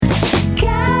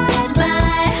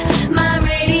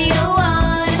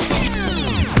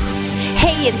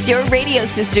It's your radio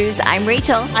sisters. I'm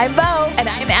Rachel. I'm Bo. And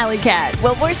I'm Allie Cat.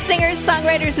 Well, we're singers,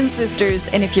 songwriters, and sisters.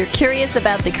 And if you're curious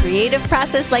about the creative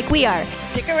process like we are,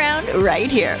 stick around right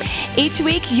here. Each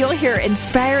week, you'll hear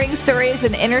inspiring stories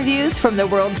and interviews from the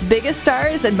world's biggest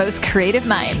stars and most creative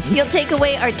minds. You'll take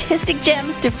away artistic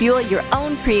gems to fuel your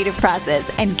own creative process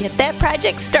and get that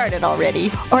project started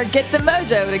already. Or get the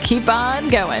mojo to keep on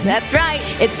going. That's right.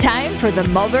 It's time for the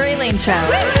Mulberry Lane Show.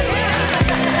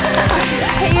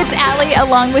 Hey, it's Allie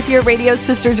along with your radio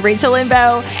sisters Rachel and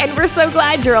Bo, and we're so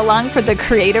glad you're along for the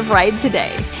creative ride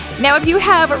today. Now, if you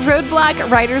have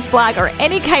roadblock, writer's block, or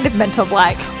any kind of mental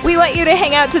block, we want you to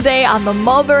hang out today on the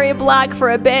Mulberry Block for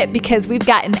a bit because we've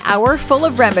got an hour full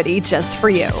of remedy just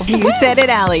for you. You said it,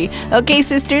 Allie. Okay,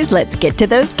 sisters, let's get to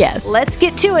those guests. Let's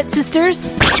get to it,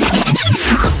 sisters.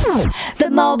 The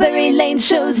Mulberry Lane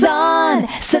Show's on.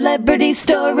 Celebrity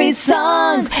stories,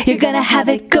 songs. You're gonna have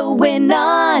it going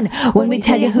on when we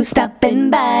tell you who's stopping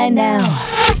by now.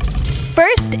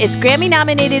 First, it's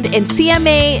Grammy-nominated and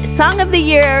CMA Song of the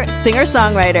Year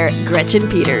singer-songwriter Gretchen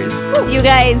Peters. You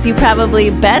guys, you probably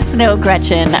best know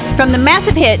Gretchen from the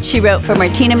massive hit she wrote for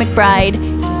Martina McBride,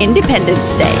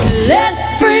 Independence Day. Let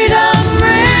freedom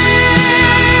ring,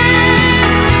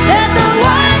 let the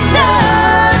white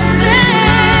dove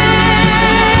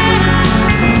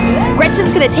sing.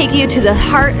 Gretchen's going to take you to the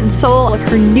heart and soul of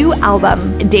her new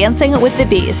album, Dancing with the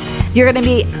Beast. You're going to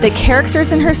meet the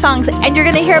characters in her songs, and you're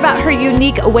going to hear about her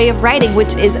unique way of writing,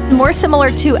 which is more similar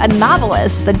to a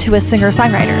novelist than to a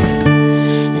singer-songwriter.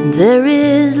 And there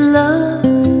is love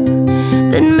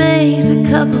that makes a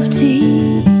cup of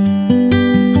tea.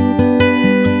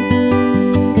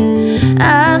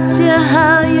 Asked you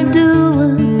how you're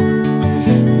doing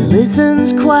and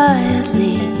listens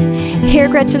quietly. Hear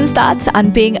Gretchen's thoughts on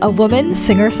being a woman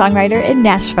singer-songwriter in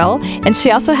Nashville, and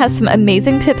she also has some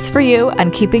amazing tips for you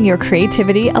on keeping your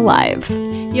creativity alive.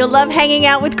 You'll love hanging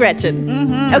out with Gretchen.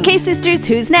 Mm-hmm. Okay, sisters,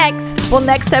 who's next? Well,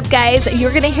 next up, guys,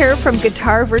 you're going to hear from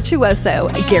guitar virtuoso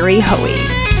Gary Hoey.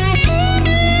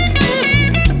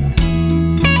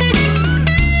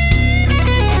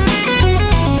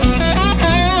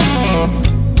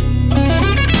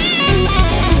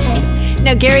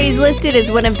 Now, Gary's listed as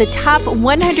one of the top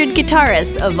 100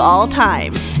 guitarists of all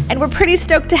time. And we're pretty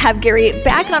stoked to have Gary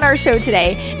back on our show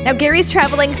today. Now, Gary's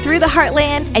traveling through the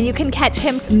heartland, and you can catch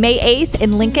him May 8th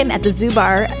in Lincoln at the Zoo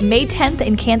Bar, May 10th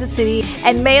in Kansas City,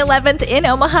 and May 11th in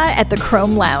Omaha at the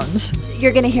Chrome Lounge.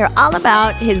 You're going to hear all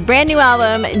about his brand new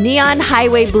album, Neon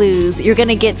Highway Blues. You're going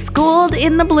to get schooled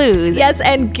in the blues. Yes,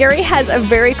 and Gary has a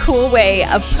very cool way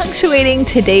of punctuating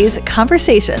today's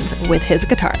conversations with his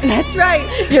guitar. That's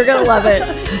right. You're going to love it.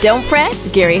 Don't fret,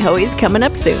 Gary Hoey's coming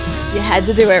up soon. You had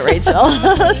to do it, Rachel.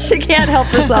 She can't help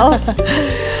herself.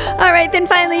 All right, then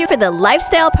finally, for the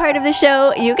lifestyle part of the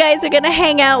show, you guys are going to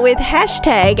hang out with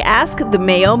hashtag Ask the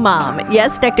Mayo Mom.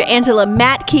 Yes, Dr. Angela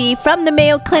Mattke from the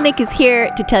Mayo Clinic is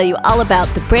here to tell you all about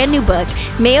the brand new book,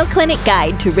 Mayo Clinic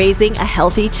Guide to Raising a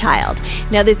Healthy Child.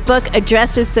 Now, this book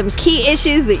addresses some key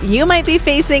issues that you might be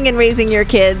facing in raising your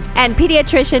kids, and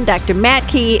pediatrician Dr.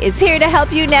 Mattke is here to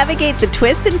help you navigate the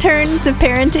twists and turns of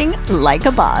parenting like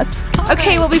a boss.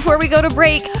 Okay, well, before we go to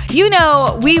break, you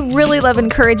know, we really love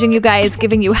encouraging you guys,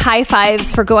 giving you high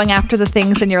fives for going after the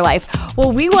things in your life.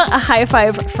 Well, we want a high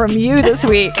five from you this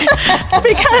week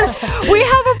because we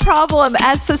have a problem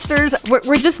as sisters.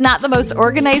 We're just not the most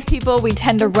organized people. We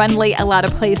tend to run late a lot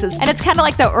of places. And it's kind of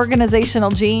like the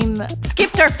organizational gene.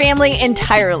 Skipped our family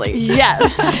entirely. Yes.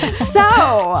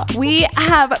 So we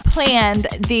have planned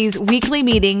these weekly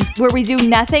meetings where we do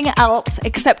nothing else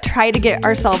except try to get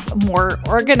ourselves more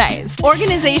organized.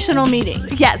 Organizational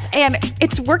meetings. Yes, and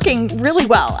it's working really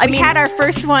well. We had our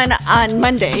first one on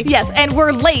Monday. Yes, and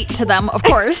we're late to them, of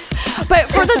course.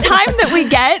 But for the time that we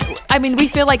get, we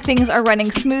feel like things are running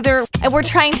smoother. And we're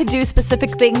trying to do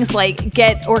specific things like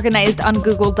get organized on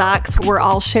Google Docs. We're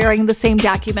all sharing the same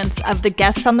documents of the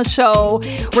guests on the show.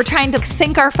 We're trying to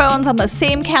sync our phones on the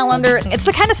same calendar. It's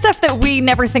the kind of stuff that we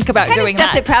never think about doing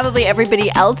stuff that probably everybody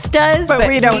else does, but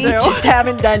we don't do. Just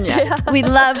haven't done yet. Yeah. We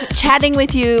love chatting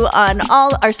with you on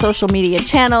all our social media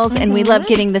channels, and we love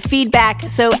getting the feedback.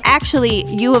 So actually,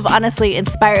 you have honestly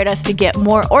inspired us to get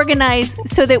more organized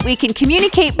so that we can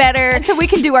communicate better. And so we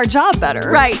can do our job better.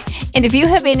 Right. And if you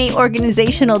have any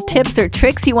organizational tips or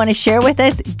tricks you want to share with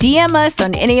us, DM us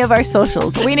on any of our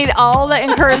socials. We need all the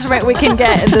encouragement we can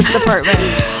get in this department.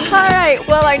 All right.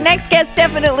 Well, our next guest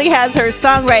definitely has her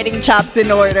songwriting chops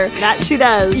in order. That she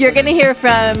does. You're going to hear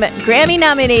from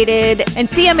Grammy-nominated and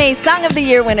CMA Song of the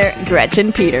Year winner,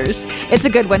 Gretchen Peters. It's a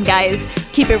good one, guys.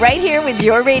 Keep it right here with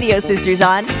your radio sisters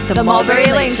on The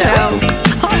Mulberry Lane Show.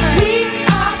 We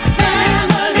are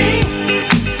family.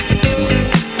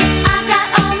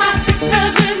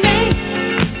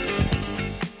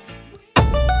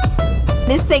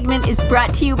 segment is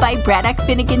brought to you by Braddock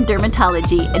Finnegan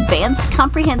Dermatology, advanced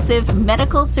comprehensive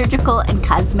medical, surgical, and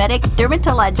cosmetic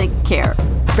dermatologic care.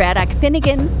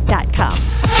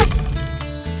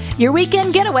 BraddockFinnegan.com. Your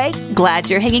weekend getaway. Glad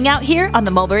you're hanging out here on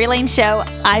the Mulberry Lane Show.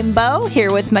 I'm Bo,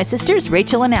 here with my sisters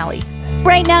Rachel and Allie.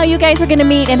 Right now, you guys are going to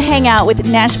meet and hang out with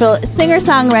Nashville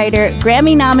singer-songwriter,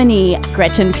 Grammy nominee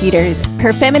Gretchen Peters.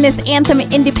 Her feminist anthem,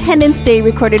 Independence Day,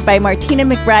 recorded by Martina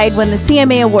McBride, won the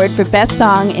CMA Award for Best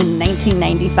Song in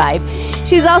 1995.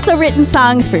 She's also written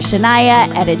songs for Shania,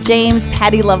 Etta James,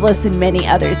 Patti Loveless, and many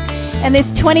others. And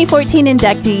this 2014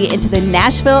 inductee into the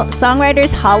Nashville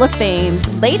Songwriters Hall of Fame's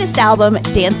latest album,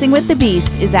 Dancing with the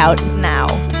Beast, is out now.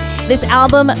 This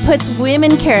album puts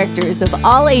women characters of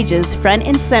all ages front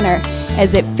and center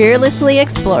as it fearlessly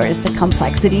explores the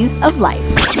complexities of life.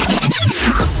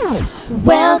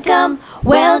 Welcome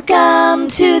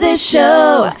to the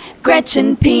show,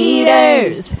 Gretchen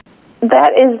Peters.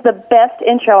 That is the best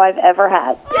intro I've ever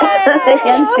had.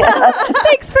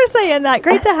 Thanks for saying that.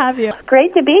 Great to have you.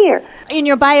 Great to be here. In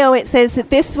your bio, it says that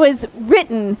this was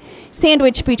written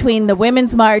sandwiched between the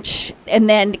Women's March and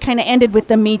then kind of ended with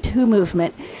the Me Too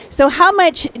movement. So how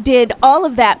much did all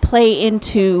of that play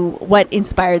into what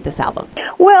inspired this album?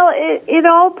 Well, it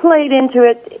all played into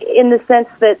it in the sense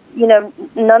that,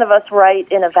 none of us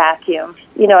write in a vacuum.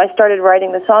 I started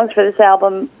writing the songs for this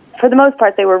album. For the most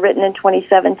part, they were written in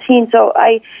 2017. So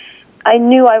I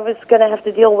knew I was going to have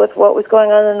to deal with what was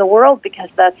going on in the world because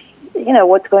that's,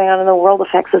 what's going on in the world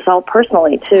affects us all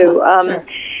personally, too. Sure.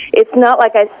 It's not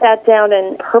like I sat down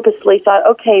and purposely thought,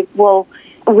 okay, well,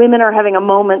 women are having a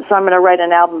moment, so I'm going to write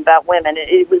an album about women.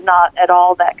 It was not at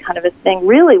all that kind of a thing.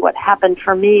 Really, what happened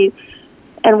for me,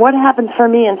 and what happens for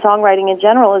me in songwriting in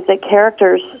general, is that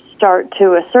characters start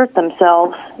to assert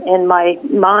themselves in my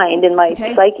mind, in my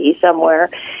psyche somewhere,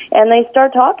 and they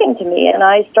start talking to me, and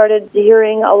I started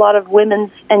hearing a lot of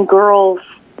women's and girls'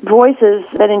 voices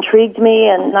that intrigued me,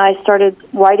 and I started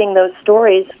writing those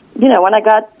stories. When I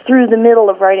got through the middle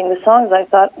of writing the songs, I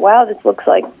thought, wow, this looks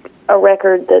like a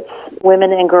record that's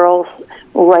women and girls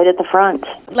right at the front.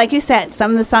 Like you said,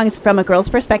 some of the songs from a girl's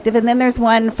perspective, and then there's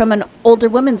one from an older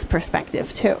woman's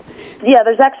perspective, too. Yeah,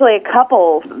 there's actually a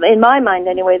couple, in my mind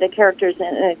anyway, the characters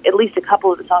in at least a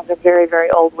couple of the songs are very, very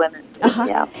old women. Uh-huh.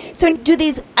 Yeah. So do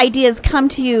these ideas come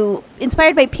to you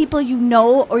inspired by people you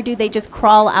know, or do they just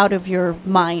crawl out of your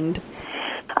mind?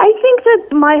 I think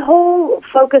that my whole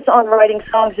focus on writing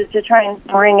songs is to try and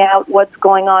bring out what's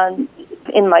going on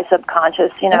in my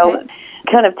subconscious,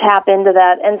 kind of tap into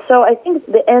that. And so I think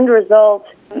the end result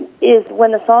is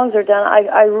when the songs are done,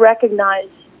 I recognize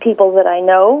people that I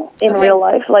know in real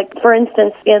life. Like, for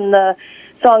instance, in the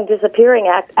song Disappearing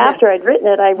Act, after I'd written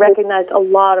it, I recognized a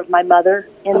lot of my mother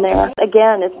in there.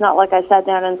 Again, it's not like I sat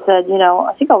down and said,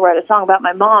 I think I'll write a song about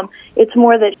my mom. It's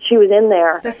more that she was in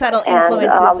there. The subtle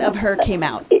influences of her came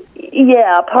out.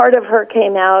 Part of her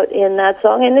came out in that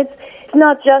song. And it's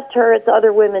not just her, it's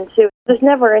other women, too. There's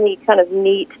never any kind of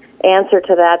neat answer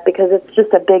to that because it's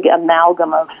just a big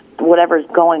amalgam of whatever's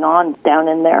going on down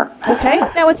in there. Okay.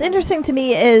 Now, what's interesting to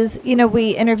me is,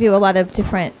 we interview a lot of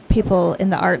different people in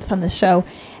the arts on the show,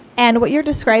 and what you're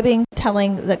describing,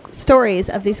 telling the stories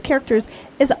of these characters,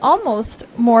 is almost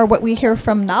more what we hear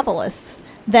from novelists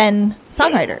than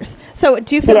songwriters. So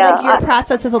do you feel like your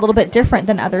process is a little bit different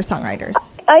than other songwriters?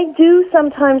 I do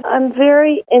sometimes. I'm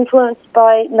very influenced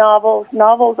by novels.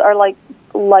 Novels are like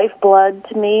lifeblood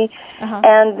to me. Uh-huh.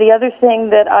 And the other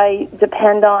thing that I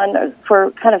depend on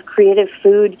for kind of creative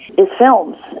food is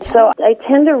films. So I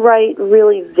tend to write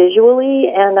really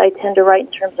visually, and I tend to write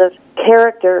in terms of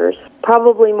characters,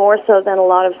 probably more so than a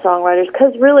lot of songwriters,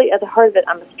 because really at the heart of it,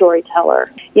 I'm a storyteller.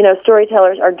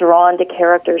 Storytellers are drawn to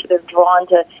characters. They're drawn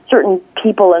to certain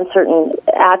people and certain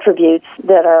attributes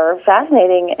that are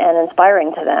fascinating and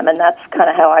inspiring to them, and that's kind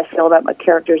of how I feel about my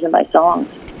characters in my songs.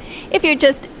 If you're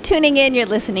just tuning in, you're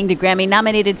listening to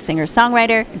Grammy-nominated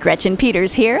singer-songwriter Gretchen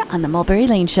Peters here on the Mulberry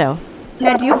Lane Show.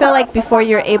 Now, do you feel like before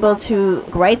you're able to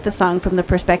write the song from the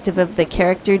perspective of the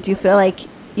character, do you feel like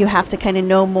you have to kind of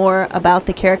know more about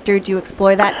the character? Do you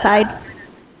explore that side?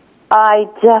 I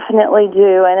definitely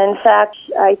do. And in fact,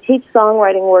 I teach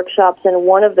songwriting workshops, and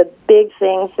one of the big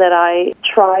things that I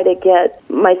try to get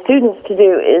my students to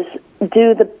do is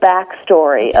do the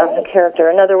backstory of the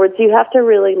character. In other words, you have to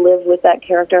really live with that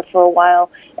character for a while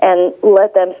and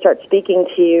let them start speaking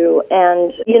to you.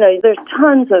 And, there's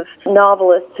tons of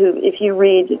novelists who, if you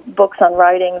read books on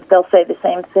writing, they'll say the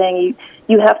same thing.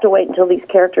 You have to wait until these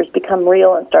characters become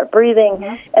real and start breathing,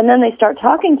 and then they start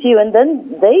talking to you, and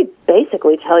then they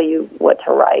basically tell you what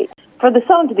to write. For the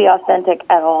song to be authentic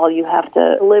at all, you have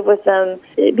to live with them,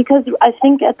 because I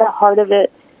think at the heart of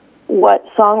it, what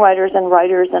songwriters and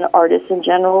writers and artists in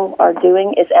general are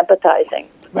doing is empathizing.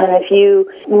 Right. And if you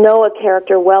know a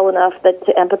character well enough that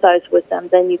to empathize with them,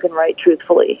 then you can write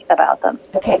truthfully about them.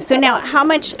 Okay, so now how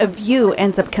much of you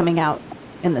ends up coming out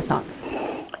in the songs?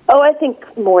 Oh, I think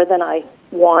more than I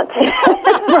want. I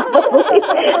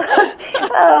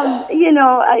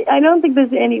don't think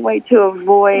there's any way to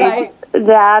avoid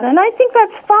that. And I think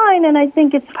that's fine. And I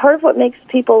think it's part of what makes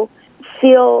people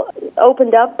feel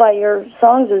opened up by your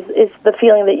songs is the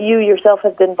feeling that you yourself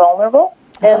have been vulnerable.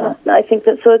 And I think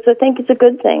that, I think it's a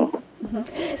good thing.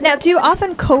 Mm-hmm. Now, do you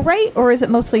often co-write, or is it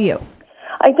mostly you?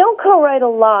 I don't co-write a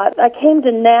lot. I came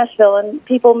to Nashville, and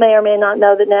people may or may not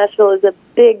know that Nashville is a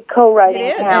big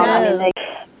co-writing town.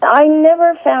 I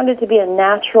never found it to be a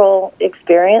natural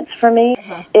experience for me.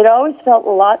 It always felt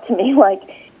a lot to me like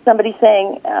somebody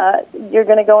saying, you're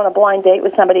going to go on a blind date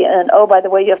with somebody, and, oh, by the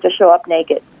way, you have to show up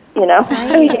naked. You know?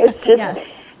 I mean, it's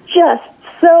just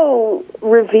so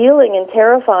revealing and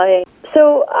terrifying.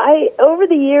 So I, over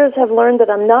the years, have learned that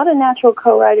I'm not a natural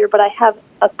co-writer, but I have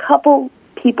a couple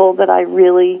people that I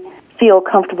really feel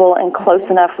comfortable and close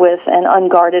enough with and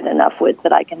unguarded enough with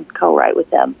that I can co-write with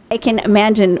them. I can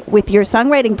imagine with your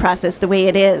songwriting process the way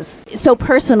it is, so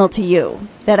personal to you,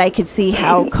 that I could see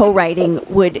how co-writing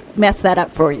would mess that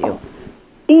up for you.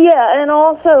 Yeah, and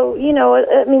also,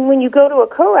 I mean, when you go to a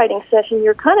co-writing session,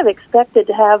 you're kind of expected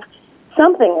to have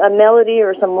something, a melody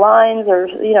or some lines or,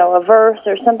 a verse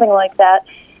or something like that.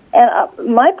 And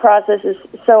my process is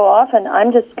so often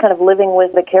I'm just kind of living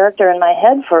with the character in my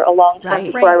head for a long time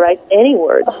before I write any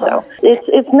words. So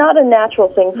it's not a natural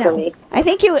thing for me. I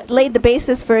think you laid the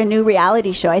basis for a new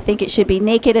reality show. I think it should be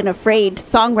Naked and Afraid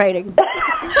Songwriting.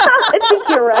 I think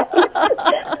you're right.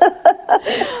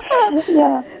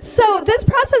 Yeah. So this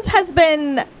process has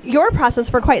been your process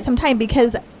for quite some time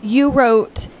because you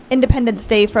wrote Independence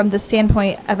Day from the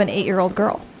standpoint of an 8-year-old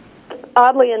girl.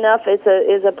 Oddly enough,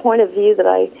 is a point of view that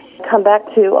I come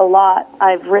back to a lot.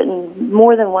 I've written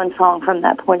more than one song from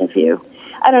that point of view.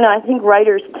 I don't know. I think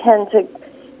writers tend to,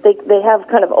 they have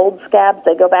kind of old scabs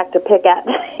they go back to pick at,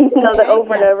 that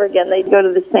over and over again. They go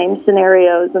to the same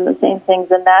scenarios and the same things.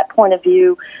 And that point of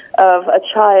view of a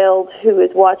child who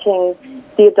is watching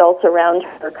the adults around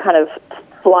her kind of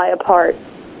fly apart.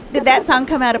 Did that song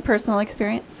come out of personal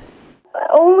experience?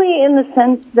 Only in the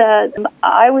sense that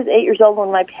I was 8 years old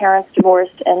when my parents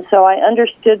divorced, and so I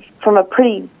understood from a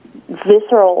pretty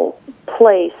visceral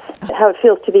place how it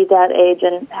feels to be that age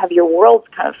and have your worlds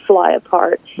kind of fly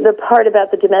apart. The part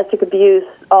about the domestic abuse,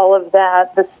 all of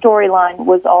that, the storyline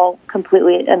was all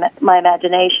completely my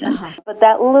imagination. But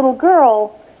that little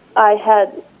girl, I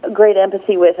had great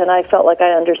empathy with, and I felt like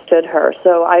I understood her.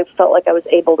 So I felt like I was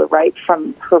able to write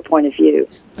from her point of view.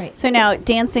 Right. So now,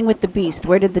 Dancing with the Beast,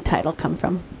 where did the title come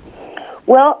from?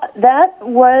 Well, that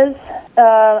was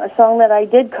a song that I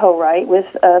did co-write with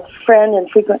a friend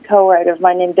and frequent co-writer of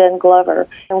mine named Ben Glover.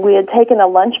 And we had taken a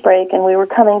lunch break, and we were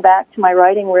coming back to my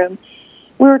writing room.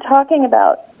 We were talking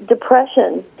about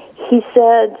depression. He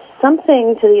said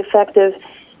something to the effect of,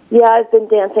 yeah, I've been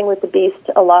dancing with the beast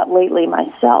a lot lately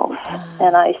myself.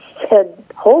 And I said,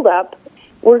 hold up,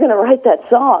 we're going to write that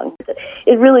song.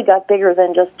 It really got bigger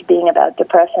than just being about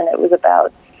depression. It was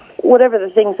about whatever the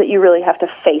things that you really have to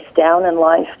face down in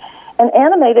life and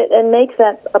animate it and make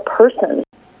that a person.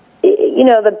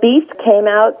 The beast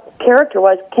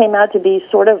character-wise, came out to be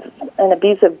sort of an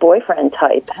abusive boyfriend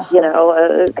type,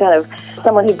 kind of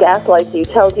someone who gaslights you,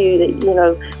 tells you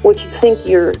that, what you think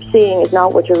you're seeing is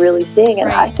not what you're really seeing.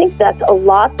 And I think that's a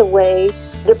lot the way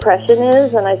depression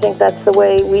is, and I think that's the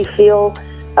way we feel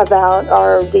about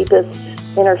our deepest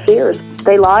inner fears.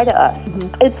 They lie to us.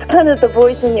 It's kind of the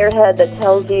voice in your head that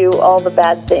tells you all the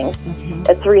bad things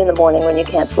at 3 a.m. when you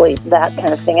can't sleep, that kind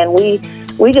of thing. And we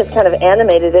just kind of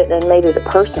animated it and made it a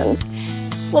person.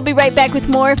 We'll be right back with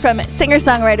more from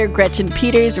singer-songwriter Gretchen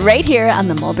Peters right here on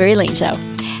the Mulberry Lane Show.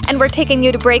 And we're taking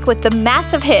you to break with the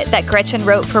massive hit that Gretchen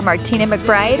wrote for Martina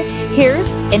McBride.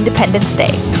 Here's Independence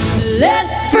Day.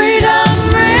 Let freedom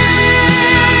ring.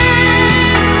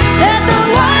 Let the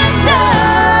white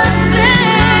dove sing.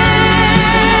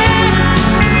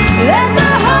 Let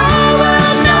the whole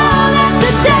world know that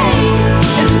today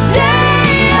is a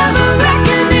day of a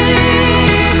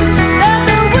reckoning. Let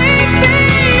the weak be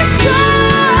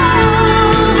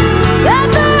strong. Let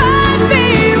the right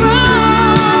be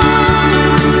wrong.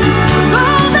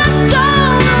 Roll the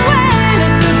stone away.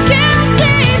 Let the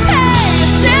guilty pay.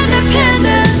 It's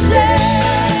Independence Day.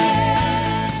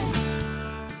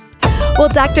 Well,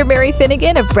 Dr. Mary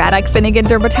Finnegan of Braddock Finnegan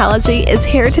Dermatology is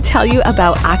here to tell you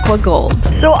about Aqua Gold.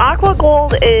 So Aqua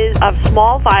Gold is a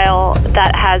small vial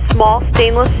that has small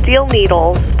stainless steel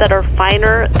needles that are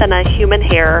finer than a human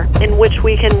hair, in which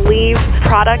we can leave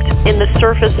product in the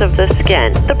surface of the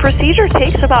skin. The procedure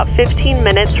takes about 15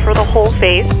 minutes for the whole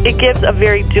face. It gives a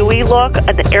very dewy look,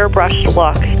 an airbrushed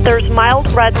look. There's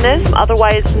mild redness,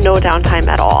 otherwise no downtime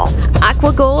at all.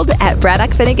 Aqua Gold at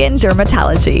Braddock Finnegan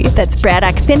Dermatology. That's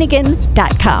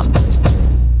BraddockFinnegan.com.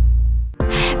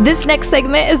 This next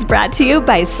segment is brought to you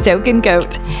by Stoke &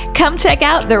 Goat. Come check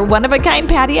out their one-of-a-kind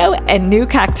patio and new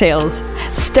cocktails.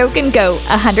 Stoke & Goat,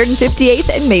 158th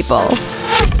and Maple.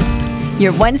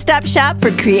 Your one-stop shop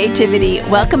for creativity.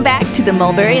 Welcome back to the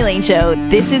Mulberry Lane Show.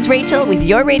 This is Rachel with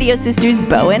your radio sisters,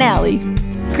 Bo and Allie.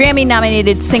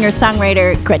 Grammy-nominated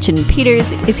singer-songwriter Gretchen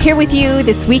Peters is here with you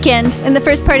this weekend. In the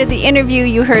first part of the interview,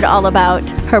 you heard all about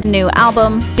her new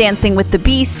album, Dancing with the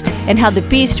Beast, and how the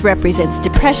beast represents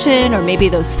depression or maybe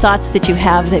those thoughts that you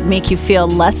have that make you feel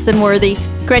less than worthy.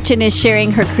 Gretchen is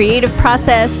sharing her creative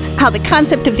process, how the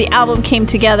concept of the album came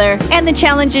together, and the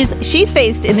challenges she's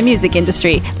faced in the music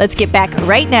industry. Let's get back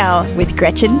right now with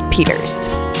Gretchen Peters.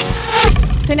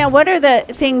 So now, what are the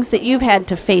things that you've had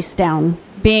to face down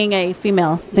being a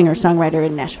female singer-songwriter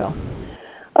in Nashville?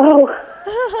 Oh,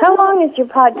 how long is your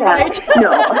podcast?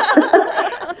 No.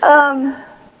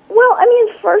 Well, I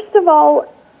mean, first of all,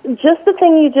 just the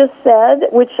thing you just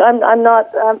said, which I'm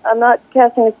not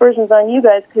casting aspersions on you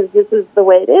guys because this is the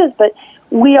way it is, but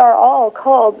we are all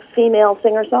called female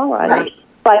singer-songwriters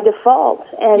by default.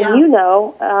 And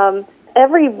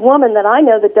every woman that I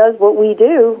know that does what we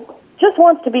do just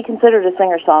wants to be considered a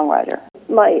singer-songwriter.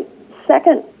 My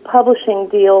second publishing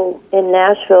deal in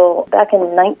Nashville back in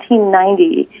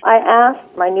 1990, I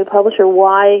asked my new publisher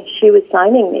why she was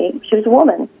signing me. She was a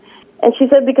woman. And she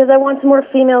said, because I want some more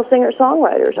female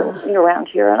singer-songwriters around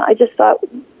here. And I just thought,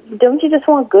 don't you just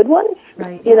want good ones?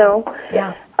 Right. You know?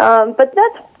 Yeah. But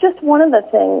that's just one of the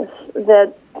things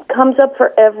that comes up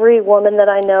for every woman that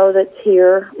I know that's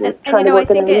here trying to work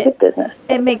in the music business.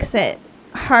 It makes it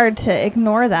hard to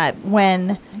ignore that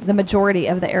when the majority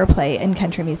of the airplay in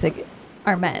country music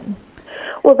are men.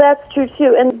 Well, that's true,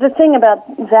 too. And the thing about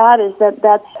that is that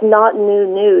that's not new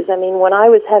news. I mean, when I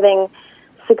was having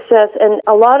success, and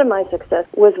a lot of my success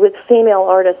was with female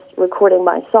artists recording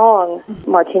my songs,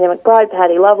 Martina McBride,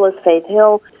 Patti Loveless, Faith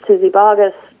Hill, Susie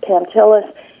Boggess, Pam Tillis,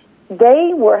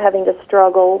 they were having to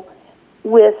struggle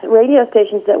with radio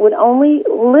stations that would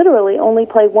literally only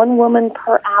play one woman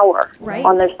per hour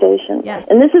on their station. Yes.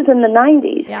 And this is in the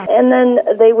 90s. Yeah. And then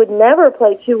they would never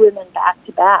play two women back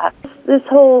to back. This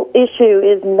whole issue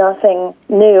is nothing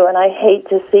new, and I hate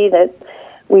to see that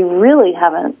we really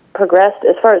haven't progressed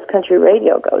as far as country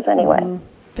radio goes anyway.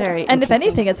 Very And if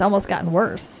anything, it's almost gotten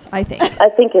worse, I think. I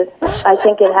think it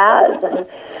has.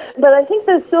 But I think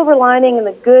the silver lining and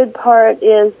the good part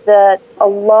is that a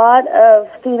lot of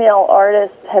female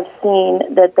artists have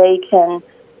seen that they can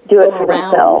do it for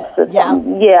themselves.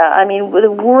 Yeah, I mean,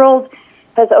 the world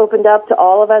has opened up to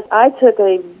all of us. I took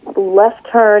a left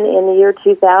turn in the year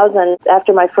 2000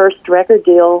 after my first record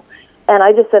deal, and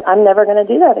I just said, I'm never going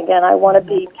to do that again. I want to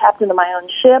be captain of my own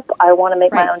ship. I want to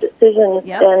make my own decisions.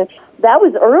 Yep. And that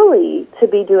was early to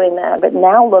be doing that. But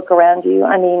now look around you.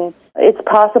 I mean, it's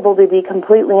possible to be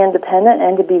completely independent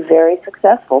and to be very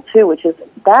successful, too,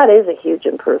 that is a huge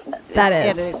improvement.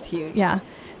 It is huge. Yeah.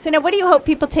 So now, what do you hope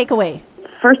people take away?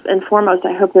 First and foremost,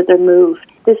 I hope that they're moved.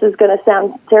 This is going to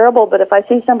sound terrible, but if I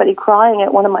see somebody crying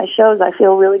at one of my shows, I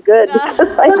feel really good because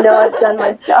I know I've done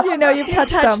my job. You know, you've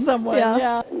touched someone.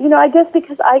 Yeah. You know, I guess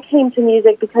because I came to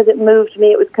music because it moved me.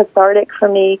 It was cathartic for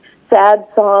me. Sad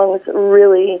songs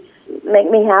really make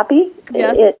me happy.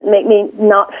 Yes. It make me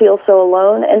not feel so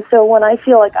alone. And so when I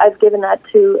feel like I've given that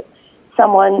to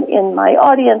someone in my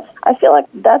audience, I feel like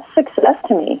that's success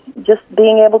to me. Just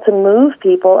being able to move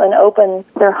people and open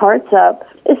their hearts up,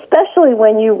 especially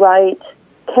when you write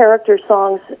character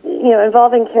songs,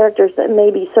 involving characters that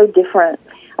may be so different.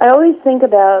 I always think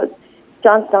about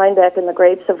John Steinbeck and The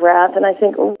Grapes of Wrath, and I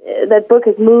think that book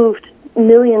has moved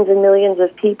millions and millions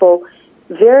of people,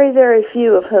 very, very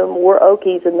few of whom were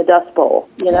Okies in the Dust Bowl.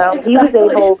 Exactly. He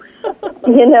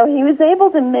was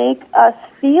able to make us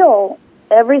feel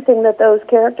everything that those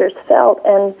characters felt,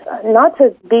 and not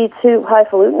to be too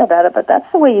highfalutin about it, but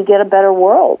that's the way you get a better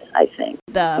world, I think.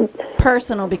 The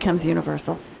personal becomes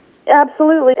universal.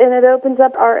 Absolutely, and it opens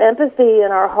up our empathy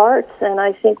and our hearts, and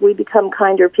I think we become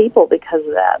kinder people because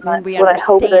of that. And we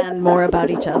understand more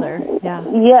about each other. Yeah.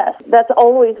 Yes, that's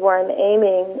always where I'm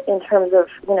aiming in terms of,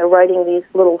 writing these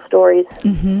little stories.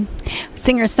 Mm-hmm.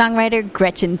 singer-songwriter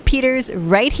Gretchen Peters,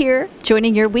 right here,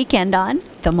 joining your weekend on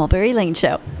The Mulberry Lane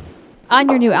Show. On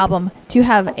your new album, do you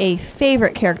have a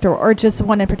favorite character or just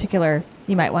one in particular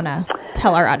you might want to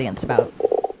tell our audience about?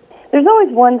 There's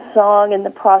always one song in the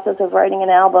process of writing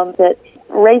an album that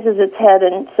raises its head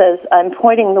and says, I'm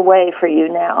pointing the way for you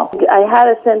now. I had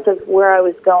a sense of where I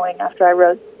was going after I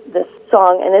wrote this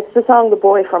song, and it's the song The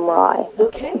Boy from Rye.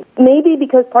 Okay. Maybe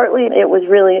because partly it was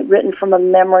really written from a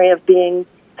memory of being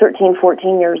 13,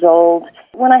 14 years old.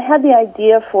 When I had the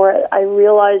idea for it, I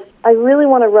realized I really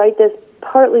want to write this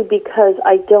partly because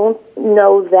I don't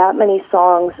know that many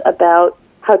songs about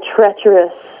how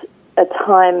treacherous a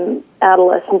time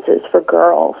adolescence is for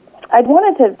girls. I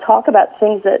wanted to talk about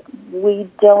things that we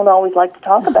don't always like to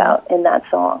talk about in that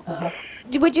song.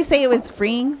 Would you say it was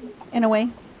freeing in a way?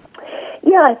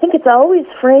 Yeah, I think it's always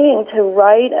freeing to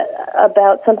write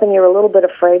about something you're a little bit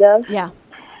afraid of. Yeah.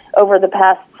 Over the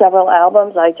past several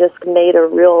albums, I just made a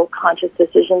real conscious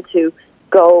decision to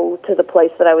go to the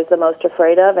place that I was the most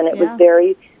afraid of, and it was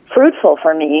very fruitful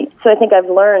for me. So I think I've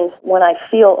learned when I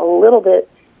feel a little bit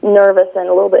nervous and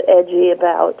a little bit edgy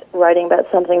about writing about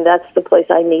something, that's the place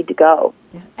I need to go.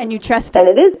 Yeah. And you trust it. And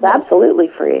it is absolutely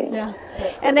freeing. Yeah.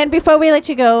 And then before we let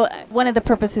you go, one of the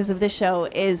purposes of this show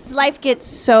is life gets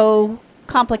so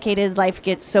complicated, life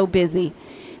gets so busy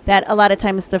that a lot of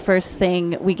times the first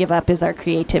thing we give up is our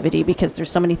creativity because there's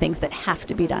so many things that have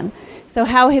to be done. So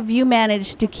how have you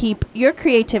managed to keep your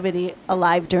creativity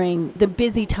alive during the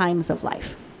busy times of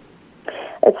life?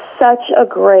 It's such a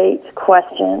great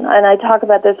question, and I talk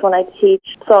about this when I teach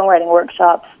songwriting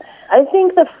workshops. I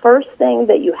think the first thing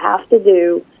that you have to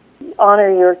do, honor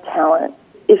your talent.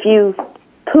 If you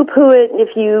poo-poo it,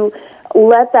 if you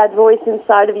let that voice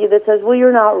inside of you that says, well,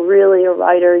 you're not really a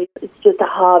writer, it's just a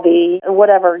hobby, or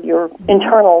whatever your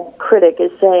internal critic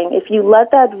is saying, if you let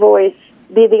that voice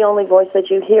be the only voice that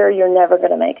you hear, you're never going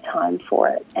to make time for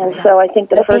it. And so I think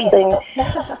the first thing...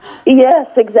 Yes,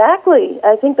 exactly.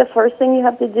 I think the first thing you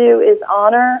have to do is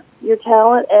honor your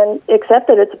talent and accept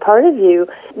that it's a part of you.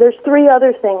 There's three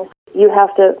other things. You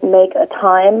have to make a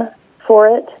time for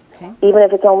it, even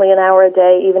if it's only an hour a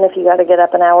day, even if you got to get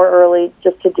up an hour early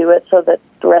just to do it so that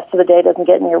the rest of the day doesn't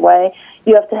get in your way.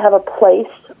 You have to have a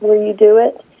place where you do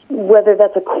it, whether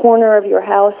that's a corner of your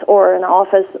house or an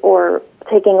office or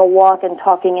taking a walk and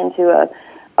talking into a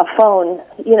phone,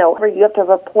 where you have to have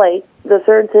a place. The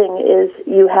third thing is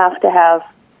you have to have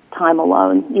time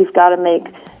alone. You've got to make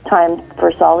time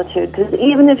for solitude. Because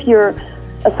even if you're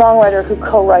a songwriter who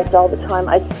co-writes all the time,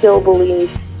 I still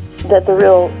believe that the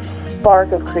real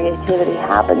spark of creativity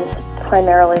happens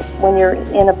primarily when you're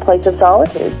in a place of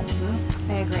solitude.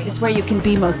 I agree. It's where you can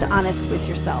be most honest with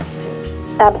yourself, too.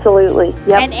 Absolutely.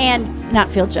 Yep. And not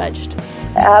feel judged.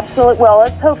 Absolutely. Well,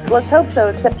 let's hope so,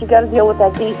 except you got to deal with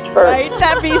that beast first. Right,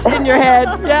 that beast in your head.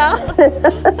 Yeah.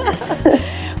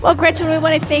 Well, Gretchen, we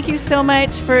want to thank you so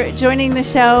much for joining the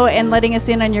show and letting us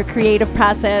in on your creative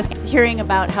process, hearing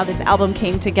about how this album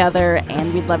came together,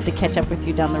 and we'd love to catch up with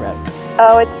you down the road.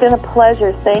 Oh, it's been a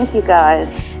pleasure. Thank you, guys.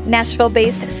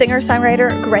 Nashville-based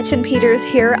singer-songwriter Gretchen Peters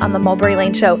here on the Mulberry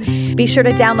Lane Show. Be sure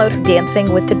to download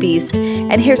Dancing with the Beast.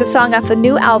 And here's a song off the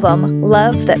new album,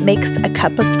 Love That Makes a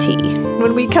Cup of Tea.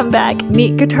 When we come back,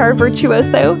 meet guitar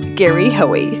virtuoso Gary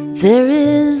Hoey. There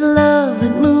is love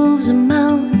that moves a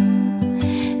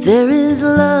mountain. There is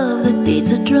love that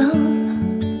beats a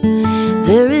drum.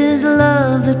 There is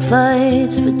love that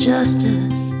fights for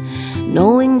justice,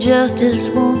 knowing justice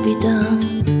won't be done.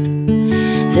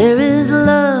 There is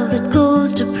love that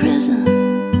goes to prison,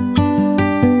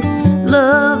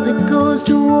 love that goes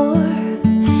to war.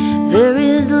 There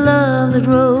is love that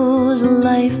rows a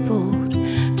lifeboat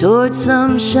towards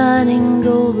some shining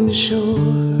golden shore.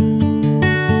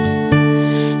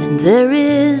 And there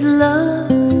is love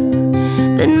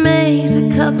that makes a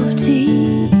cup of tea.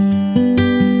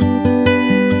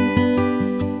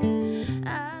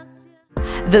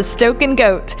 The Stoken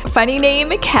Goat. Funny name,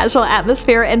 casual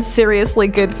atmosphere, and seriously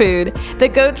good food. The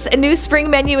Goat's new spring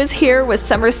menu is here with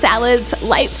summer salads,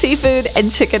 light seafood,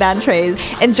 and chicken entrees.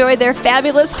 Enjoy their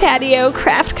fabulous patio,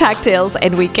 craft cocktails,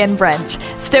 and weekend brunch.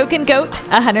 Stoken Goat,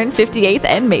 158th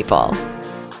and Maple.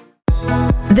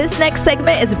 This next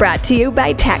segment is brought to you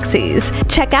by Taxis.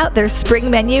 Check out their spring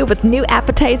menu with new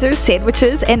appetizers,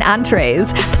 sandwiches, and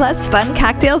entrees, plus fun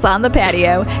cocktails on the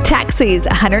patio. Taxis,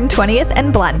 120th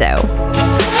and Blondo.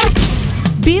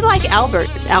 Be like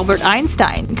Albert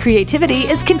Einstein. Creativity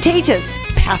is contagious.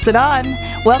 pass it on.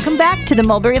 Welcome back to the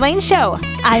Mulberry Lane Show.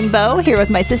 I'm Bo, here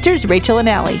with my sisters Rachel and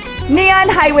Allie. Neon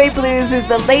Highway Blues is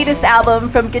the latest album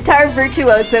from guitar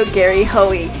virtuoso Gary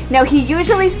Hoey. Now, he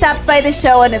usually stops by the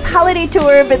show on his holiday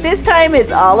tour, but this time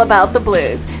it's all about the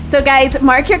blues. So guys,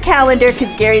 mark your calendar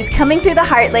because Gary's coming through the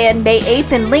Heartland May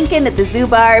 8th in Lincoln at the Zoo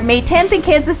Bar, May 10th in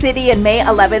Kansas City, and May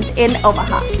 11th in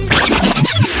Omaha.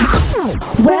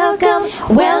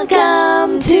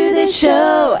 Welcome to the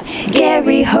show,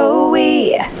 Gary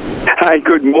Hoey. Hi,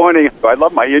 good morning. I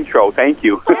love my intro. Thank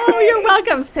you. Oh, you're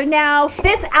welcome. So now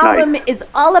this album is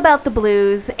all about the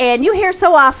blues, and you hear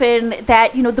so often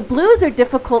that, the blues are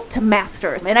difficult to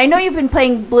master. And I know you've been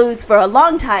playing blues for a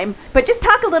long time, but just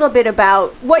talk a little bit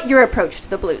about what your approach to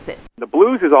the blues is. The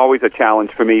blues is always a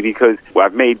challenge for me because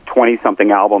I've made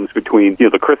 20-something albums between,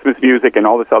 the Christmas music and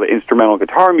all this other instrumental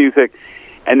guitar music.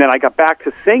 And then I got back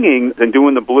to singing and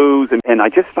doing the blues, and I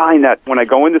just find that when I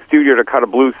go in the studio to cut a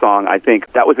blues song, I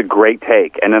think that was a great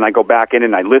take. And then I go back in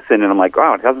and I listen, and I'm like,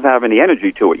 wow, it doesn't have any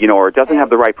energy to it, or it doesn't have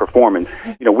the right performance.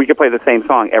 We could play the same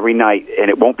song every night,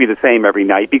 and it won't be the same every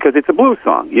night because it's a blues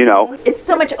song, It's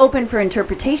so much open for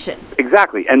interpretation.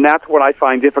 Exactly, and that's what I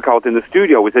find difficult in the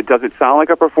studio, is does it sound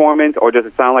like a performance, or does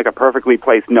it sound like a perfectly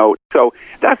placed note? So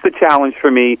that's the challenge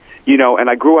for me, and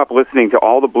I grew up listening to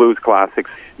all the blues classics.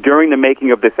 During the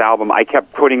making of this album, I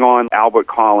kept putting on Albert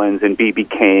Collins and B.B.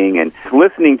 King and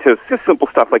listening to just simple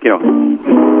stuff like, and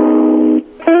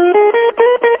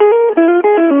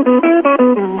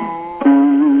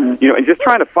just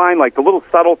trying to find, like, the little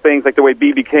subtle things, like the way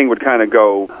B.B. King would kind of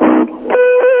go.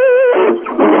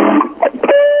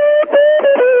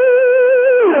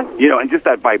 And just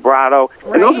that vibrato.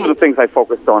 Right. And those were the things I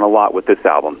focused on a lot with this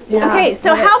album. Yeah. Okay,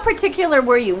 so how particular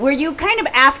were you? Were you kind of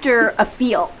after a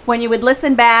feel? When you would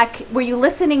listen back, were you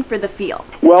listening for the feel?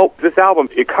 Well, this album,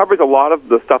 it covers a lot of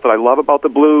the stuff that I love about the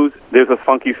blues. There's a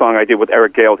funky song I did with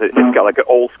Eric Gales. It's got like an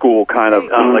old school kind of,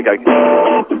 like a...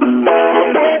 And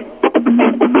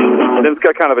then it's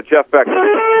got kind of a Jeff Beck.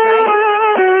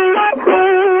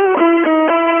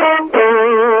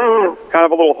 Kind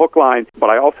of a little hook line,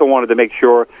 but I also wanted to make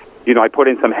sure, I put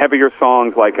in some heavier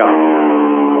songs like kind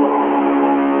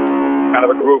of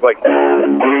a groove like.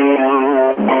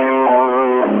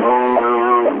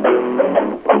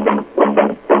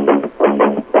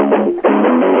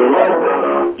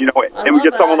 And we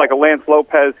get someone like a Lance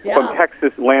Lopez from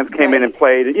Texas. Lance came in and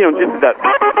played, just that.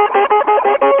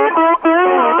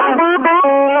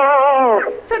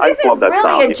 So this is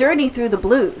really a journey through the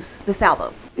blues, this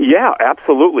album. Yeah,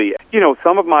 absolutely.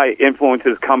 Some of my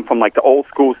influences come from like the old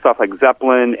school stuff like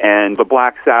Zeppelin and the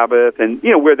Black Sabbath and,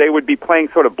 where they would be playing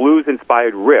sort of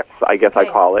blues-inspired riffs, I guess I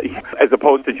call it, as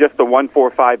opposed to just the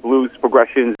 1-4-5 blues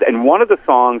progressions. And one of the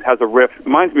songs has a riff,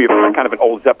 reminds me of kind of an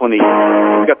old Zeppelin-y.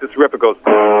 It's got this riff, it goes...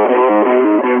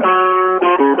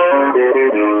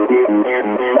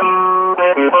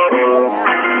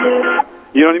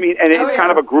 You know what I mean? And it's kind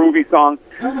of a groovy song,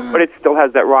 but it still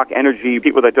has that rock energy.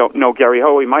 People that don't know Gary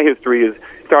Hoey, my history is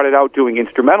started out doing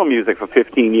instrumental music for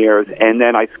 15 years, and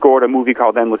then I scored a movie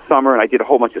called Endless Summer, and I did a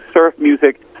whole bunch of surf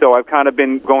music. So I've kind of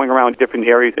been going around different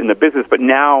areas in the business, but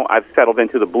now I've settled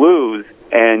into the blues,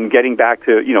 and getting back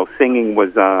to, singing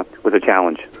was a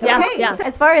challenge. Yeah. So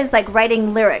as far as like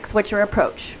writing lyrics, what's your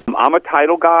approach? I'm a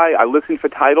title guy. I listen for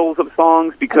titles of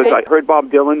songs because I heard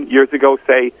Bob Dylan years ago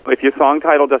say, if your song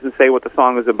title doesn't say what the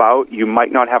song is about, you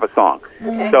might not have a song.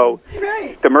 Okay. So,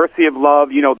 The Mercy of Love,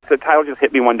 the title just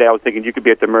hit me one day. I was thinking you could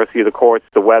be at the mercy of the courts,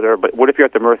 the weather, but what if you're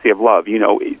at the mercy of love?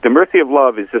 The mercy of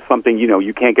love is just something,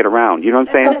 you can't get around. You know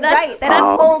what I'm saying? That's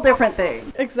a whole different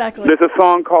thing. Exactly. There's a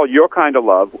song called Your Kind of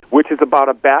Love, which is about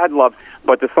a bad love,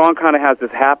 but the song kind of has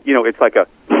this it's like a...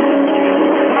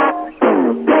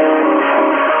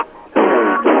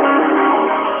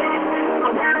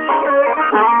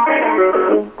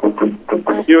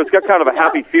 it's got kind of a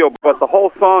happy feel, but the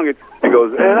whole song, it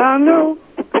goes, and I know,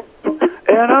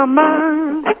 and I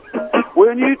mind,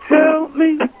 when you tell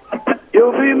me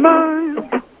you'll be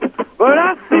mine, but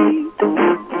I see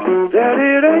that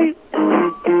it ain't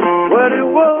what it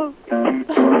was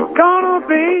gonna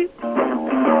be.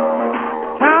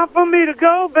 Time for me to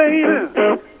go, baby.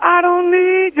 I don't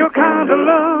need your kind of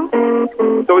love.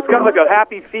 So it's got like a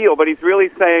happy feel, but he's really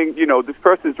saying, this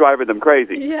person's driving them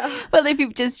crazy. Yeah. Well, if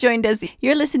you've just joined us,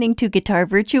 you're listening to guitar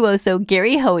virtuoso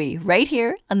Gary Hoey right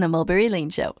here on the Mulberry Lane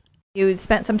Show. You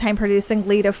spent some time producing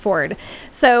Lita Ford.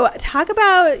 So talk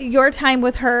about your time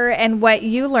with her and what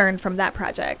you learned from that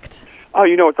project. Oh,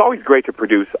 it's always great to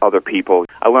produce other people.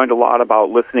 I learned a lot about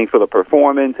listening for the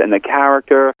performance and the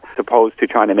character as opposed to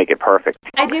trying to make it perfect.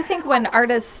 I do think when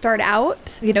artists start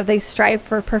out, they strive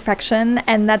for perfection,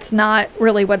 and that's not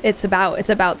really what it's about. It's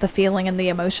about the feeling and the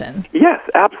emotion. Yes,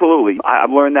 absolutely.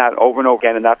 I've learned that over and over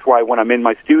again, and that's why when I'm in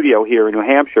my studio here in New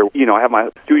Hampshire, I have my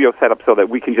studio set up so that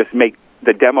we can just make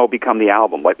the demo become the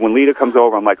album. Like when Lita comes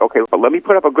over, I'm like, okay, well, let me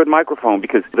put up a good microphone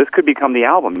because this could become the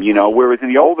album, whereas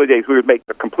in the older days we would make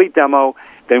a complete demo,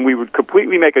 then we would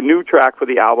completely make a new track for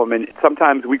the album, and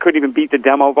sometimes we couldn't even beat the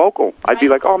demo vocal. I'd be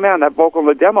like, oh man, that vocal in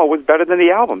the demo was better than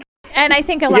the album. And I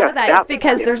think a lot of that is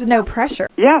because there's no pressure.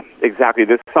 Yes, exactly.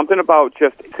 There's something about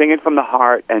just singing from the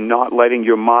heart and not letting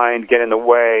your mind get in the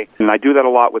way. And I do that a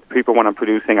lot with people when I'm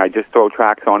producing. I just throw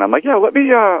tracks on. I'm like, let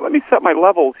me set my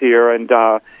levels here and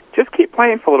just keep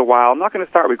playing for a little while. I'm not going to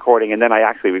start recording, and then I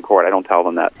actually record. I don't tell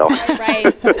them that, though. Right.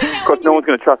 Of course, no one's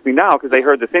going to trust me now because they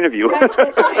heard this interview. That's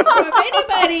right. So if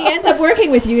anybody ends up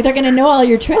working with you, they're going to know all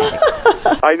your tricks.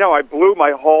 I know. I blew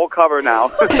my whole cover now.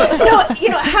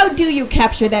 So, how do you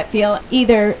capture that feel?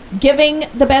 Either giving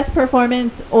the best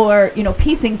performance or,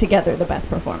 piecing together the best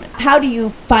performance. How do you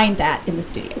find that in the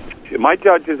studio? My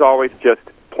judge is always just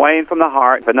playing from the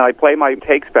heart, and then I play my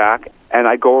takes back, and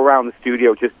I go around the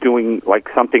studio just doing like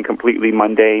something completely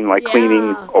mundane, like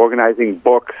cleaning, organizing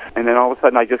books, and then all of a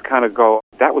sudden I just kind of go,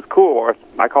 that was cool, or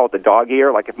I call it the dog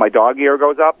ear, like if my dog ear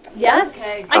goes up. Yes,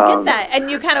 okay. I get that,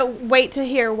 and you kind of wait to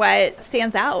hear what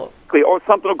stands out. Or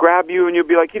something will grab you, and you'll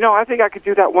be like, I think I could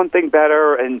do that one thing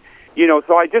better, and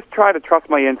so I just try to trust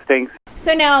my instincts.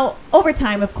 So now, over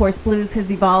time, of course, blues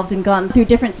has evolved and gone through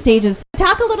different stages.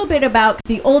 Talk a little bit about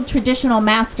the old traditional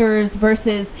masters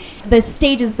versus the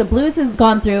stages the blues has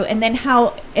gone through, and then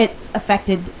how it's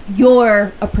affected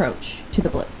your approach to the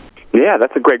blues. Yeah,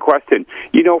 that's a great question.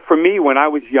 For me, when I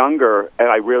was younger and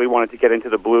I really wanted to get into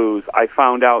the blues, I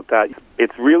found out that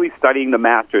it's really studying the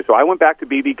masters. So I went back to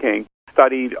B.B. King,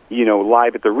 studied,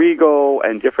 Live at the Regal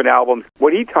and different albums.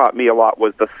 What he taught me a lot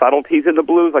was the subtleties in the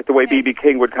blues, like the way B.B.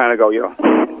 King would kind of go,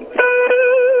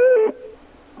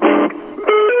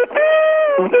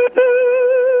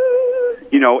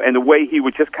 and the way he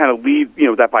would just kind of leave,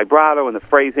 that vibrato and the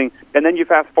phrasing. And then you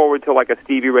fast forward to like a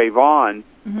Stevie Ray Vaughan,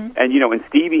 and, and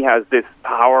Stevie has this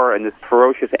power and this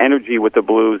ferocious energy with the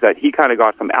blues that he kind of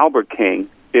got from Albert King.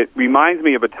 It reminds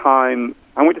me of a time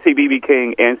I went to see B.B.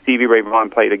 King and Stevie Ray Vaughan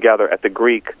play together at the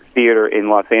Greek Theater in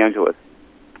Los Angeles.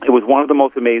 It was one of the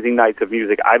most amazing nights of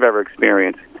music I've ever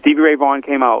experienced. Stevie Ray Vaughan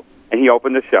came out, and he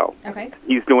opened the show. Okay.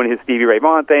 He's doing his Stevie Ray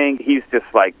Vaughan thing. He's just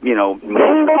like, he's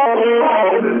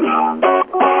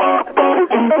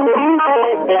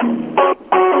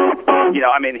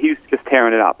just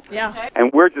tearing it up. Yeah.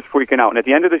 And we're just freaking out. And at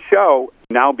the end of the show,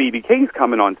 now B.B. King's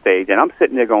coming on stage, and I'm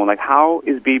sitting there going, like, how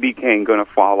is B.B. King going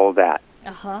to follow that?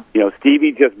 Uh-huh.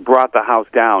 Stevie just brought the house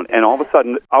down, and all of a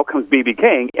sudden, out comes B.B.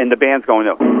 King, and the band's going,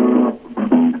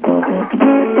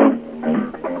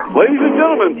 ladies and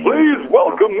gentlemen, please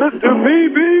welcome Mr.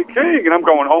 B.B. King. And I'm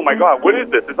going, oh my God, what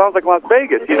is this? It sounds like Las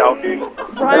Vegas, Right. And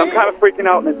I'm kind of freaking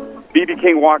out, and then B.B.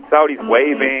 King walks out, he's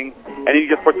waving, and then he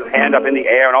just puts his hand up in the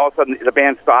air, and all of a sudden, the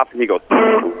band stops, and he goes,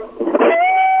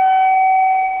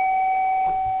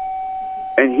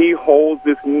 and he holds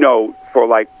this note for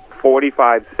like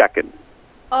 45 seconds.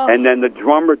 Oh. And then the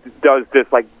drummer does this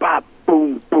like bop,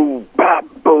 boom, boom, bop,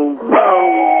 boom, boom.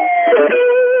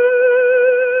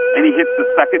 And he hits the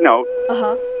second note.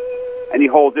 Uh-huh. And he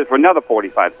holds it for another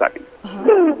 45 seconds.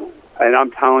 Uh-huh. And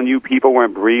I'm telling you, people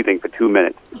weren't breathing for 2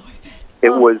 minutes.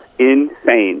 It was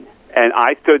insane. And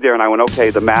I stood there and I went, okay,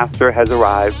 the master has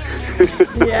arrived.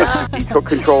 Yeah. He took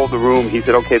control of the room. He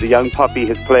said, okay, the young puppy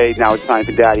has played. Now it's time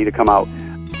for Daddy to come out.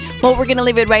 Well, we're going to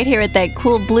leave it right here at that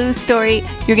cool blues story.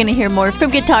 You're going to hear more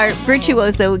from guitar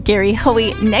virtuoso Gary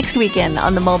Hoey next weekend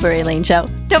on the Mulberry Lane Show.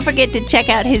 Don't forget to check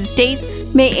out his dates,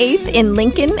 May 8th in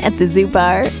Lincoln at the Zoo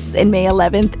Bar and May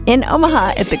 11th in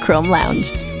Omaha at the Chrome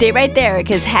Lounge. Stay right there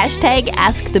because hashtag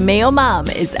Ask the Mayo Mom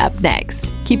is up next.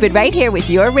 Keep it right here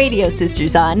with your radio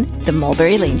sisters on the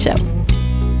Mulberry Lane Show.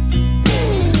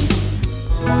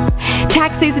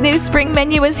 Taxi's new spring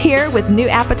menu is here with new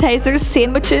appetizers,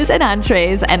 sandwiches, and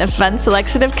entrees, and a fun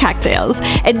selection of cocktails.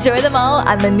 Enjoy them all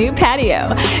on the new patio.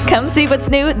 Come see what's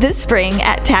new this spring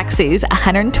at Taxi's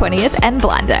 120th and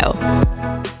Blondo.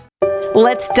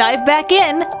 Let's dive back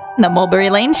in the Mulberry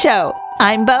Lane Show.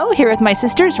 I'm Bo, here with my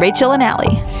sisters Rachel and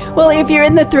Allie. Well, if you're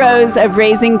in the throes of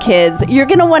raising kids, you're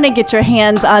going to want to get your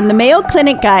hands on the Mayo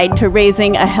Clinic Guide to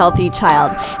Raising a Healthy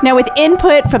Child. Now, with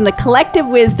input from the collective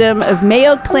wisdom of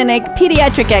Mayo Clinic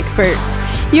pediatric experts,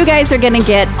 You guys are going to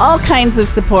get all kinds of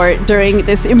support during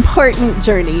this important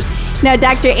journey. Now,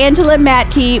 Dr. Angela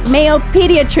Mattke, Mayo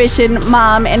pediatrician,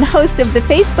 mom, and host of the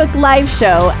Facebook Live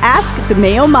show, Ask the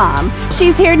Mayo Mom.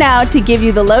 She's here now to give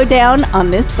you the lowdown on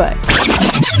this book.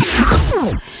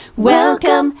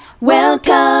 Welcome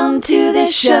to the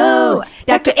show,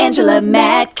 Dr. Angela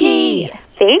Mattke.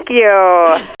 Thank you.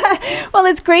 Well,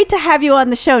 it's great to have you on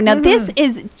the show. Now, this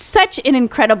is such an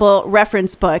incredible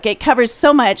reference book. It covers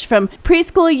so much from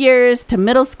preschool years to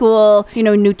middle school,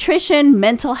 nutrition,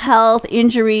 mental health,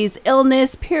 injuries,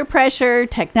 illness, peer pressure,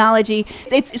 technology.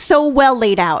 It's so well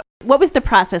laid out. What was the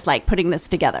process like putting this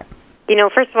together?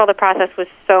 First of all, the process was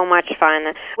so much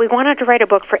fun. We wanted to write a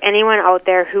book for anyone out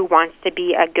there who wants to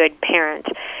be a good parent.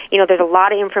 There's a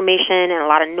lot of information and a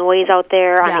lot of noise out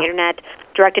there on the internet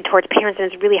directed towards parents,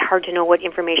 and it's really hard to know what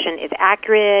information is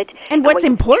accurate. And what's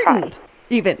important,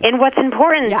 even. And what's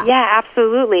important, yeah,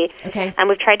 absolutely. Okay. And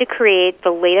we've tried to create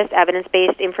the latest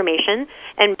evidence-based information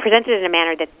and present it in a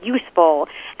manner that's useful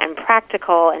and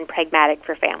practical and pragmatic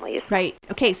for families. Right.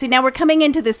 Okay, so now we're coming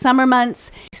into the summer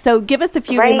months, so give us a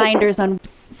few reminders on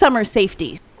summer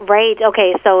safety. Right.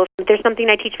 Okay. So there's something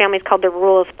I teach families called the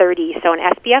Rule of 30. So an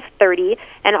SPF 30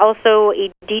 and also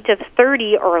a DEET of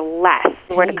 30 or less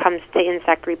when it comes to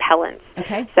insect repellents.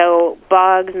 Okay. So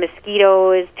bugs,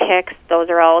 mosquitoes, ticks, those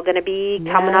are all going to be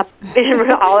coming up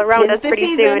all around us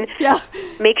pretty soon. Yeah.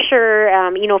 Make sure,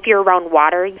 if you're around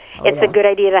water, it's a good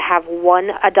idea to have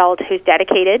one adult who's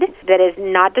dedicated, that is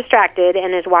not distracted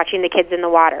and is watching the kids in the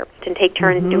water, and take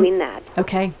turns doing that.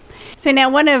 Okay. So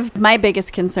now one of my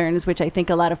biggest concerns, which I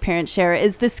think a lot of parents share,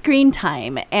 is the screen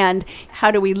time. And how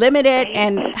do we limit it?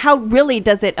 And how really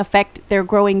does it affect their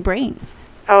growing brains?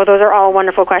 Oh, those are all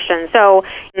wonderful questions. So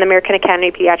the American Academy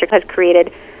of Pediatrics has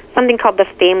created something called the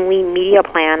Family Media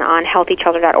Plan on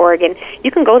healthychildren.org. And you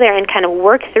can go there and kind of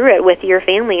work through it with your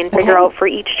family and figure out for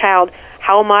each child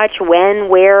how much, when,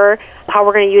 where, how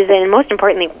we're going to use it, and most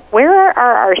importantly, where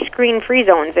are our screen-free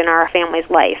zones in our family's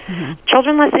life?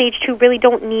 Children less than age 2 really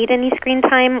don't need any screen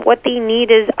time. What they need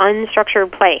is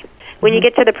unstructured play. When you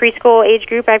get to the preschool age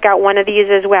group, I've got one of these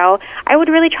as well. I would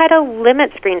really try to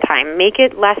limit screen time. Make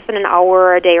it less than an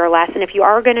hour a day or less. And if you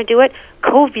are going to do it,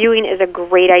 co-viewing is a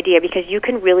great idea because you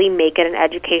can really make it an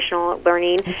educational,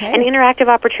 learning, and interactive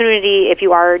opportunity if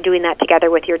you are doing that together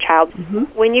with your child.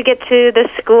 When you get to the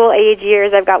school age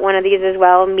years, I've got one of these as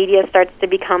well. Media starts to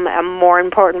become a more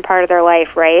important part of their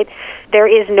life, right? There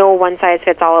is no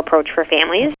one-size-fits-all approach for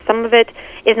families. Some of it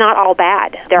is not all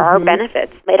bad. There are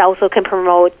benefits. It also can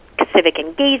promote civic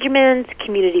engagement,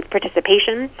 community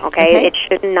participation, It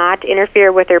should not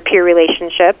interfere with their peer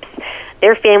relationships,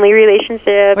 their family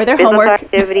relationships, or their business homework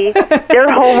activity, their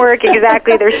homework,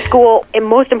 exactly, their school, and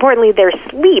most importantly, their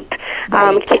sleep.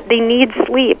 They need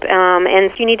sleep,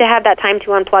 and so you need to have that time to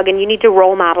unplug, and you need to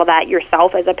role model that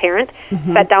yourself as a parent.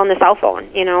 Set down the cell phone,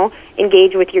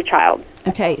 engage with your child.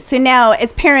 Okay, so now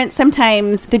as parents,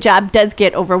 sometimes the job does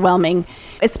get overwhelming,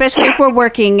 especially if we're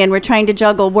working and we're trying to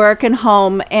juggle work and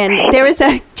home. And there is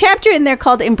a chapter in there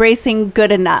called Embracing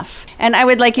Good Enough. And I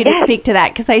would like you to speak to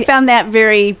that because I found that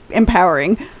very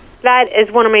empowering. That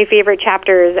is one of my favorite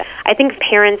chapters. I think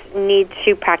parents need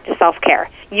to practice self-care.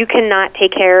 You cannot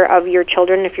take care of your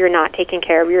children if you're not taking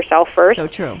care of yourself first. So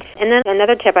true. And then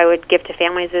another tip I would give to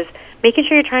families is making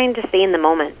sure you're trying to stay in the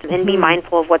moment and be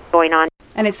mindful of what's going on.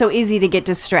 And it's so easy to get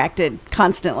distracted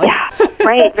constantly. Yeah,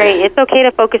 right. It's okay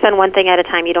to focus on one thing at a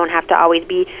time. You don't have to always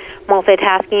be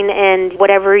multitasking, and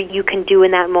whatever you can do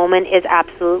in that moment is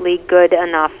absolutely good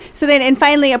enough. So then, and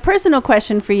finally, a personal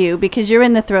question for you, because you're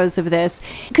in the throes of this.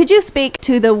 Could you speak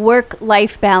to the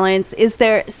work-life balance? Is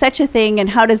there such a thing,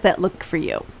 and how does that look for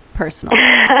you personally?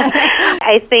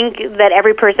 I think that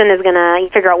every person is going to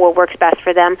figure out what works best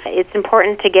for them. It's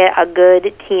important to get a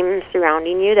good team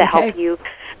surrounding you to help you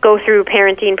go through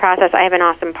parenting process. I have an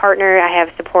awesome partner. I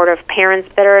have supportive parents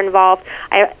that are involved.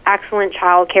 I have excellent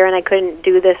child care, and I couldn't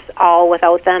do this all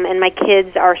without them, and my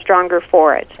kids are stronger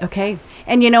for it. Okay.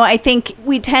 And, I think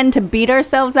we tend to beat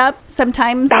ourselves up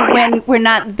sometimes when we're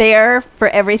not there for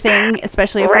everything,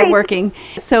 especially if we're working.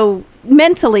 So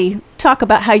mentally, talk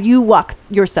about how you walk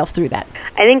yourself through that.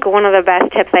 I think one of the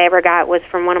best tips I ever got was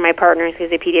from one of my partners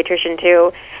who's a pediatrician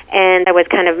too, and I was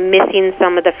kind of missing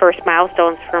some of the first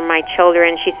milestones for my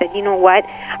children. She said, you know what,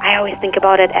 I always think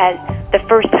about it as the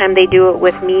first time they do it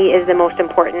with me is the most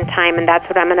important time, and that's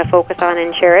what I'm going to focus on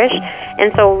and cherish.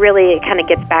 And so really it kind of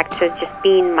gets back to just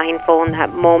being mindful in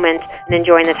that moment and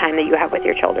enjoying the time that you have with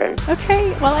your children.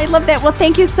 Okay, well, I love that. Well,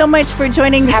 thank you so much for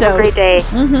joining the show. Have a great day.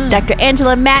 Dr.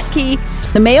 Angela Mattke,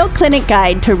 the Mayo Clinic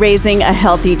Guide to Raising a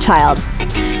Healthy Child.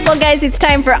 Well, Well, guys, it's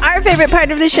time for our favorite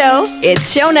part of the show. It's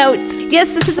show notes.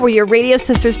 Yes, this is where your radio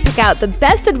sisters pick out the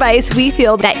best advice we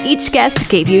feel that each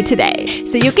guest gave you today.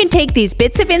 So you can take these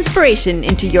bits of inspiration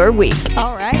into your week.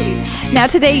 All right. Now,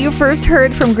 today you first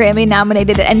heard from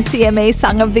Grammy-nominated and CMA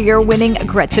Song of the Year winning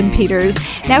Gretchen Peters.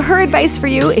 Now, her advice for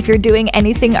you, if you're doing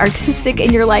anything artistic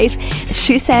in your life,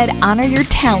 she said, honor your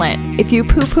talent. If you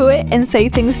poo-poo it and say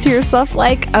things to yourself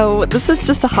like, oh, this is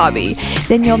just a hobby,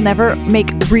 then you'll never make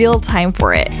real time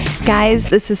for it. Guys,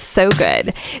 this is so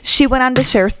good. She went on to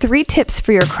share 3 tips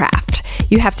for your craft.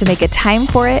 You have to make a time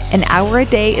for it. An hour a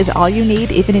day is all you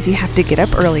need, even if you have to get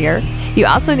up earlier. You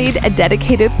also need a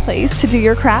dedicated place to do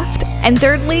your craft. And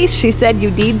thirdly, she said you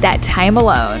need that time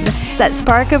alone. That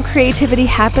spark of creativity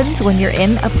happens when you're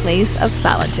in a place of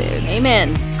solitude.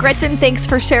 Amen. Gretchen, thanks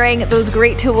for sharing those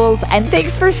great tools, and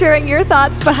thanks for sharing your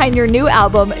thoughts behind your new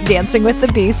album, Dancing with the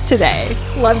Beast, today.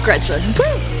 Love Gretchen.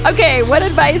 Okay, what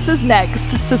advice is next,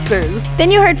 sisters?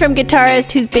 Then you heard from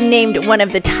guitarist who's been named one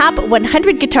of the top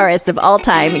 100 guitarists of all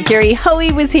time. Gary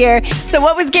Hoey was here. So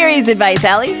what was Gary's advice,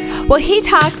 Allie? Well, he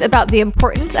talked about the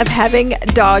importance of having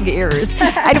dog ears.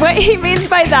 And what he means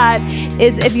by that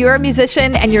is if you're a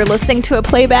musician and you're listening to a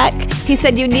playback, he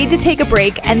said you need to take a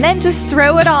break and then just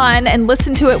throw it on and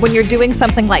listen to it when you're doing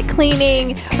something like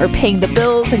cleaning or paying the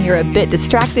bills and you're a bit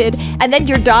distracted. And then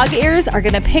your dog ears are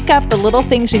going to pick up the little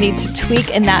things you need to tweak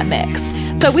in that mix.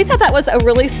 So we thought that was a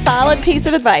really solid piece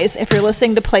of advice if you're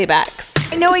listening to playbacks.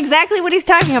 I know exactly what he's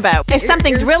talking about. If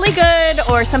something's really good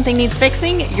or something needs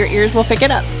fixing, your ears will pick it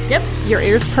up. Yep, your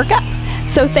ears perk up.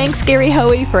 So thanks, Gary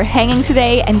Hoey, for hanging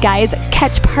today. And guys,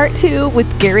 catch part 2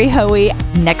 with Gary Hoey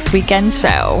next weekend's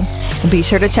show. And be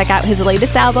sure to check out his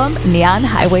latest album, Neon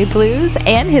Highway Blues,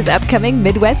 and his upcoming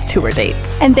Midwest tour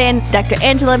dates. And then Dr.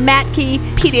 Angela Mattke,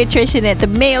 pediatrician at the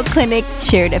Mayo Clinic,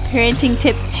 shared a parenting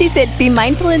tip. She said, be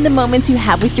mindful in the moments you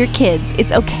have with your kids.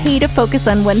 It's okay to focus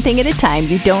on one thing at a time.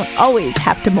 You don't always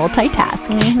have to multitask.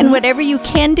 And whatever you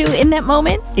can do in that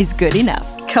moment is good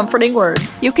enough. Comforting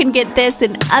words. You can get this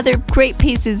and other great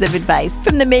pieces of advice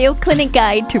from the Mayo Clinic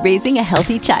Guide to Raising a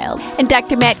Healthy Child. And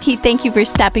Dr. Mattke, thank you for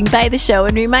stopping by the show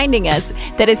and reminding us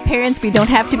that as parents, we don't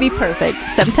have to be perfect.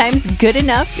 Sometimes good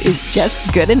enough is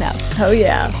just good enough. Oh,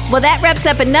 yeah. Well, that wraps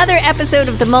up another episode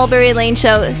of the Mulberry Lane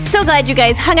Show. So glad you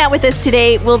guys hung out with us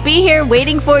today. We'll be here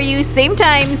waiting for you, same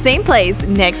time, same place,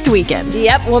 next weekend.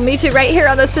 Yep, we'll meet you right here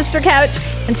on the sister couch.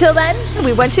 Until then,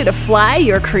 we want you to fly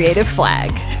your creative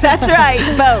flag. That's right,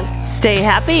 Bo. Stay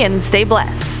happy and stay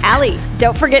blessed. Allie.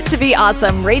 Don't forget to be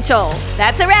awesome. Rachel.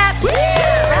 That's a wrap. In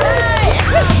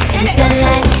the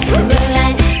sunlight, in the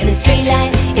moonlight, in the street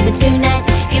light, even tonight,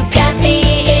 you got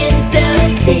me